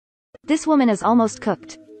This woman is almost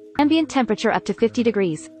cooked. Ambient temperature up to 50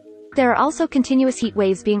 degrees. There are also continuous heat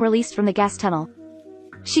waves being released from the gas tunnel.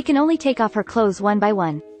 She can only take off her clothes one by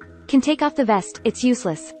one. Can take off the vest, it's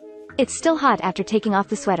useless. It's still hot after taking off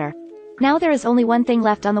the sweater. Now there is only one thing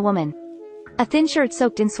left on the woman. A thin shirt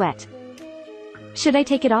soaked in sweat. Should I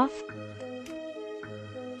take it off?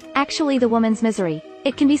 Actually, the woman's misery.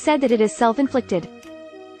 It can be said that it is self-inflicted.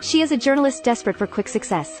 She is a journalist desperate for quick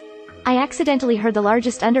success. I accidentally heard the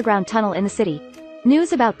largest underground tunnel in the city.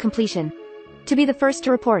 News about completion. To be the first to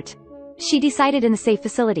report. She decided in the safe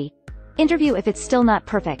facility. Interview if it's still not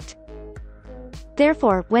perfect.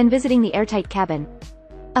 Therefore, when visiting the airtight cabin,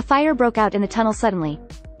 a fire broke out in the tunnel suddenly.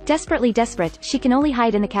 Desperately desperate, she can only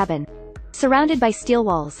hide in the cabin. Surrounded by steel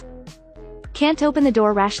walls. Can't open the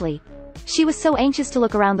door rashly. She was so anxious to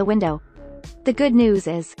look around the window. The good news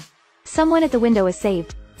is, someone at the window is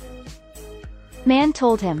saved. Man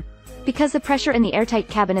told him. Because the pressure in the airtight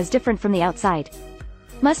cabin is different from the outside.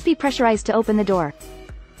 Must be pressurized to open the door.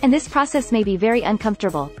 And this process may be very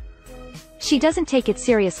uncomfortable. She doesn't take it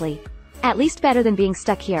seriously. At least better than being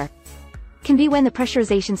stuck here. Can be when the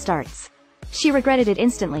pressurization starts. She regretted it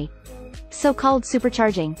instantly. So-called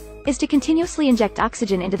supercharging is to continuously inject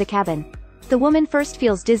oxygen into the cabin. The woman first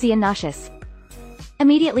feels dizzy and nauseous.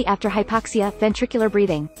 Immediately after hypoxia, ventricular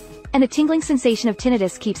breathing. And the tingling sensation of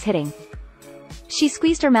tinnitus keeps hitting. She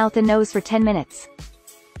squeezed her mouth and nose for 10 minutes.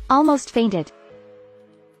 Almost fainted.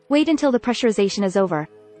 Wait until the pressurization is over.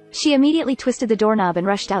 She immediately twisted the doorknob and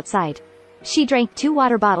rushed outside. She drank 2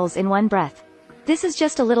 water bottles in one breath. This is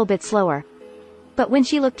just a little bit slower. But when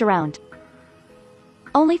she looked around,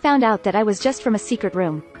 only found out that I was just from a secret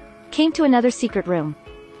room. Came to another secret room.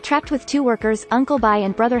 Trapped with 2 workers, Uncle Bai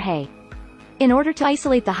and Brother Hay. In order to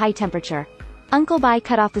isolate the high temperature, Uncle Bai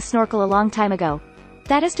cut off the snorkel a long time ago.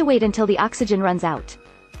 That is to wait until the oxygen runs out.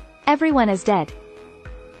 Everyone is dead.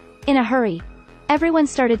 In a hurry. Everyone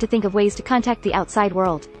started to think of ways to contact the outside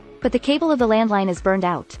world. But the cable of the landline is burned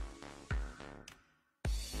out.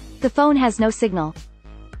 The phone has no signal.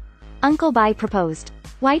 Uncle Bai proposed.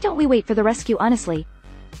 Why don't we wait for the rescue honestly?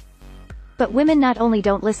 But women not only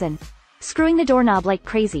don't listen. Screwing the doorknob like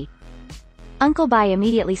crazy. Uncle Bai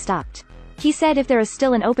immediately stopped. He said if there is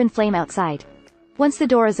still an open flame outside. Once the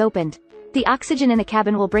door is opened, the oxygen in the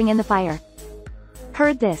cabin will bring in the fire.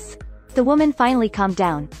 Heard this. The woman finally calmed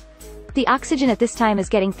down. The oxygen at this time is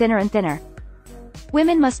getting thinner and thinner.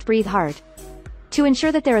 Women must breathe hard. To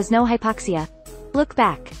ensure that there is no hypoxia. Look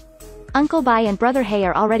back. Uncle Bai and Brother Hay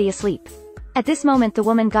are already asleep. At this moment the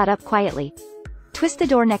woman got up quietly. Twist the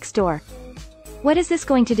door next door. What is this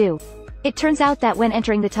going to do? It turns out that when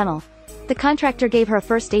entering the tunnel, the contractor gave her a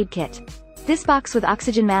first aid kit. This box with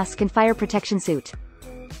oxygen mask and fire protection suit.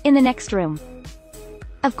 In the next room.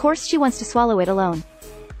 Of course she wants to swallow it alone.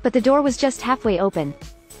 But the door was just halfway open.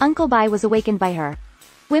 Uncle Bai was awakened by her.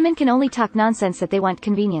 Women can only talk nonsense that they want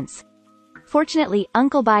convenience. Fortunately,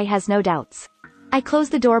 Uncle Bai has no doubts. I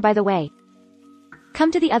closed the door by the way.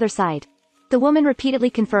 Come to the other side. The woman repeatedly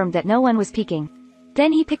confirmed that no one was peeking.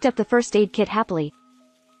 Then he picked up the first aid kit happily.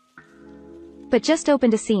 But just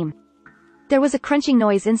opened a seam. There was a crunching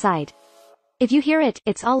noise inside. If you hear it,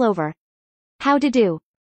 it's all over. How to do?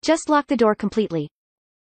 Just lock the door completely.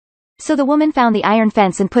 So the woman found the iron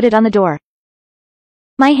fence and put it on the door.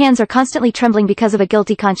 My hands are constantly trembling because of a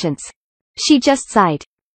guilty conscience. She just sighed.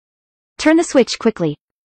 Turn the switch quickly.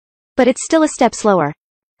 But it's still a step slower.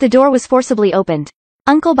 The door was forcibly opened.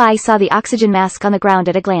 Uncle Bai saw the oxygen mask on the ground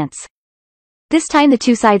at a glance. This time the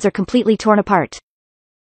 2 sides are completely torn apart.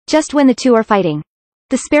 Just when the 2 are fighting.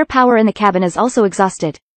 The spare power in the cabin is also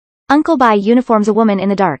exhausted. Uncle Bai uniforms a woman in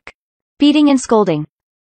the dark. Beating and scolding.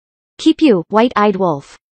 Keep you, white-eyed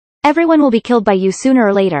wolf. Everyone will be killed by you sooner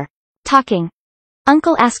or later. Talking.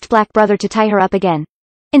 Uncle asked Black Brother to tie her up again.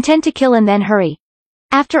 Intend to kill and then hurry.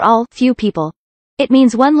 After all, few people. It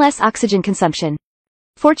means 1 less oxygen consumption.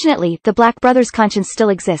 Fortunately, the Black Brother's conscience still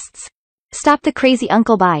exists. Stop the crazy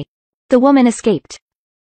Uncle Bai. The woman escaped.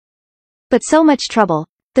 But so much trouble.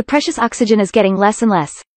 The precious oxygen is getting less and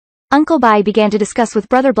less. Uncle Bai began to discuss with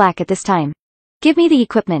Brother Black at this time. Give me the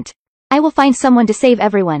equipment. I will find someone to save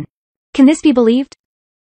everyone. Can this be believed?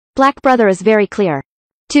 Black Brother is very clear.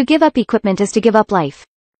 To give up equipment is to give up life.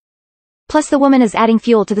 Plus the woman is adding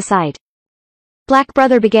fuel to the side. Black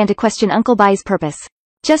Brother began to question Uncle Bai's purpose.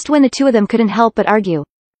 Just when the 2 of them couldn't help but argue.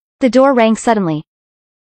 The door rang suddenly.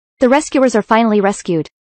 The rescuers are finally rescued.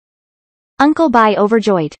 Uncle Bai,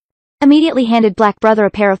 overjoyed, immediately handed Black Brother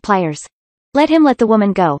a pair of pliers. Let him let the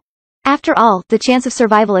woman go. After all, the chance of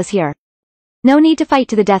survival is here. No need to fight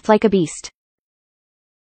to the death like a beast.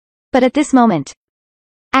 But at this moment,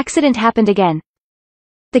 accident happened again.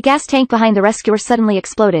 The gas tank behind the rescuer suddenly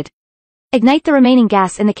exploded. Ignite the remaining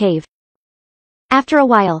gas in the cave. After a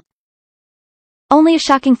while, only a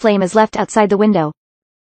shocking flame is left outside the window.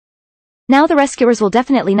 Now the rescuers will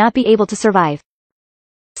definitely not be able to survive.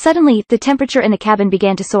 Suddenly, the temperature in the cabin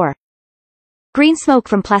began to soar. Green smoke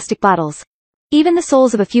from plastic bottles. Even the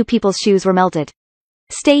soles of a few people's shoes were melted.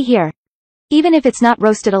 Stay here. Even if it's not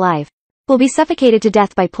roasted alive. We'll be suffocated to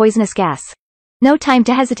death by poisonous gas. No time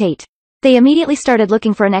to hesitate. They immediately started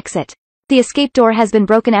looking for an exit. The escape door has been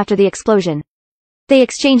broken after the explosion. They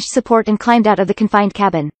exchanged support and climbed out of the confined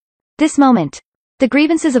cabin. This moment, the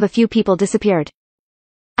grievances of a few people disappeared.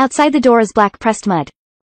 Outside the door is black pressed mud.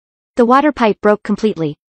 The water pipe broke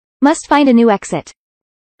completely. Must find a new exit.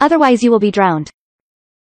 Otherwise you will be drowned.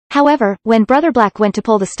 However, when Brother Black went to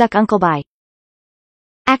pull the stuck uncle by,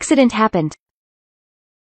 accident happened.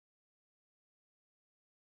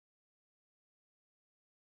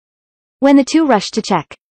 When the two rushed to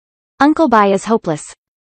check, Uncle Bai is hopeless.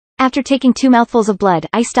 After taking 2 mouthfuls of blood,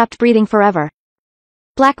 I stopped breathing forever.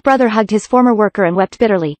 Black Brother hugged his former worker and wept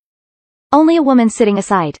bitterly. Only a woman sitting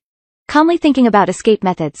aside, calmly thinking about escape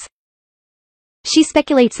methods. She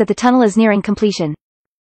speculates that the tunnel is nearing completion,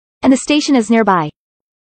 and the station is nearby.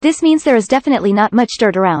 This means there is definitely not much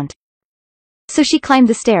dirt around. So she climbed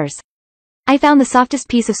the stairs. I found the softest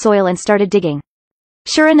piece of soil and started digging.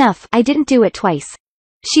 Sure enough, I didn't do it twice.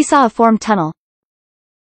 She saw a formed tunnel.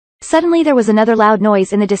 Suddenly there was another loud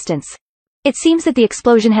noise in the distance. It seems that the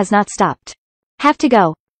explosion has not stopped. Have to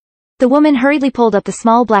go. The woman hurriedly pulled up the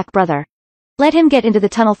small Black Brother. Let him get into the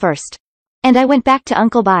tunnel first. And I went back to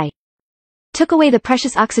Uncle Bai. Took away the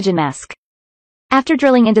precious oxygen mask. After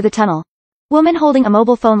drilling into the tunnel, woman holding a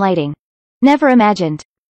mobile phone lighting. Never imagined.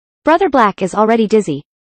 Brother Black is already dizzy.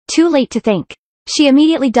 Too late to think. She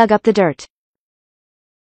immediately dug up the dirt.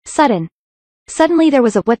 Suddenly there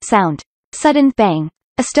was a what sound. Sudden bang.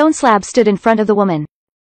 A stone slab stood in front of the woman.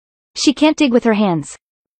 She can't dig with her hands.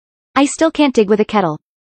 I still can't dig with a kettle.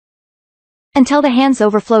 Until the hands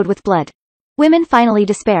overflowed with blood. Women finally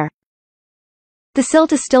despair. The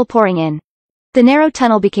silt is still pouring in. The narrow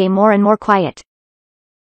tunnel became more and more quiet.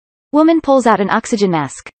 Woman pulls out an oxygen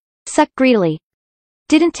mask. Suck greedily.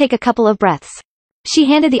 Didn't take a couple of breaths. She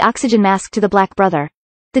handed the oxygen mask to the Black Brother.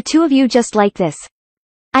 The two of you just like this.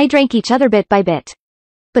 I drank each other bit by bit.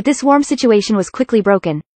 But this warm situation was quickly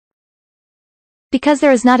broken. Because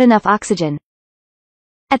there is not enough oxygen.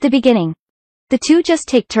 At the beginning, the two just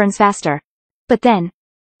take turns faster. But then,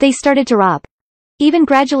 they started to rob. Even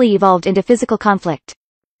gradually evolved into physical conflict.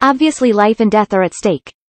 Obviously life and death are at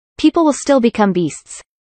stake. People will still become beasts.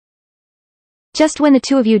 Just when the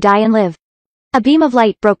two of you die and live. A beam of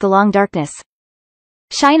light broke the long darkness.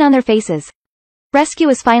 Shine on their faces. Rescue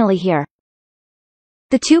is finally here.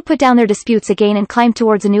 The two put down their disputes again and climbed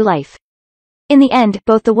towards a new life. In the end,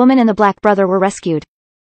 both the woman and the Black Brother were rescued.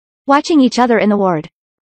 Watching each other in the ward.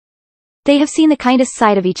 They have seen the kindest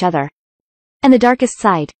side of each other. And the darkest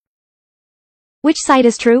side. Which side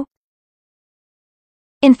is true?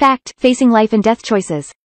 In fact, facing life and death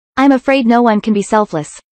choices. I'm afraid no one can be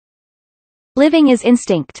selfless. Living is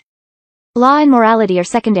instinct. Law and morality are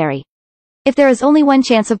secondary. If there is only one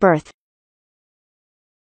chance of birth.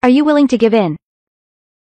 Are you willing to give in?